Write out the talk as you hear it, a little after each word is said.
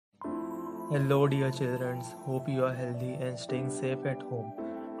Hello dear children, hope you are healthy and staying safe at home.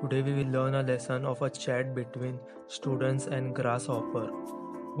 Today we will learn a lesson of a chat between students and grasshopper.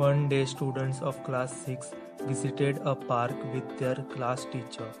 One day students of class 6 visited a park with their class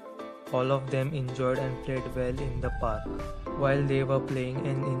teacher. All of them enjoyed and played well in the park. While they were playing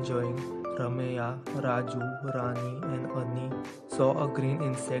and enjoying, Ramaya, Raju, Rani and Ani saw a green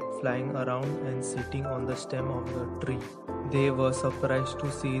insect flying around and sitting on the stem of the tree. They were surprised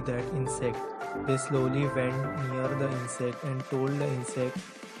to see that insect. They slowly went near the insect and told the insect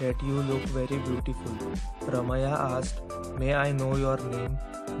that you look very beautiful. Ramaya asked, "May I know your name?"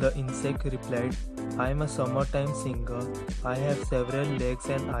 The insect replied, "I am a summertime singer. I have several legs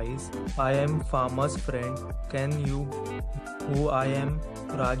and eyes. I am farmer's friend. Can you who I am?"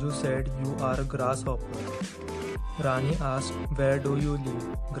 Raju said, "You are a grasshopper." Rani asked, "Where do you live?"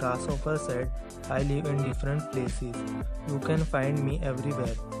 Grasshopper said, "I live in different places. You can find me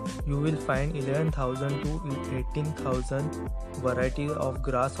everywhere. You will find 11,000 to 18,000 varieties of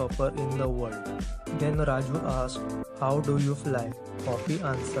grasshopper in the world." Then Raju asked, "How do you fly?" Poppy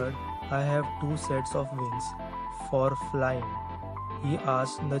answered, "I have two sets of wings for flying." He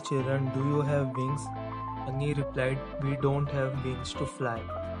asked the children, "Do you have wings?" Annie replied, "We don't have wings to fly."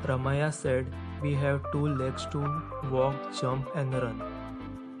 Ramaya said, "We have two legs to walk, jump and run."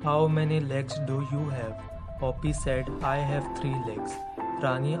 "How many legs do you have?" Hoppy said, "I have 3 legs."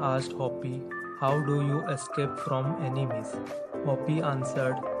 Rani asked Hoppy, "How do you escape from enemies?" Hoppy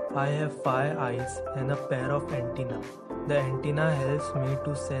answered, "I have 5 eyes and a pair of antennae. The antenna helps me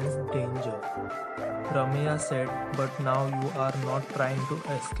to sense danger." Ramaya said, "But now you are not trying to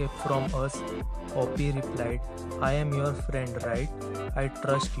escape from us." Hoppy replied, "I am your friend, right? I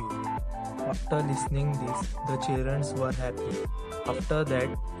trust you." After listening this, the children were happy. After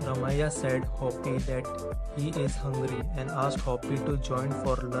that, Ramaya said Hoppy that he is hungry and asked Hoppy to join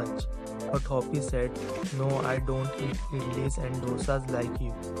for lunch. But Hoppy said, "No, I don't eat idlis and dosas like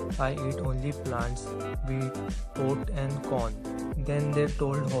you. I eat only plants, wheat, oat and corn." Then they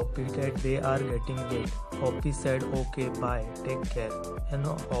told Hoppy that they are getting late. Hoppy said, "Okay, bye, take care."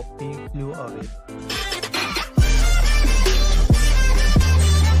 And Hoppy flew away.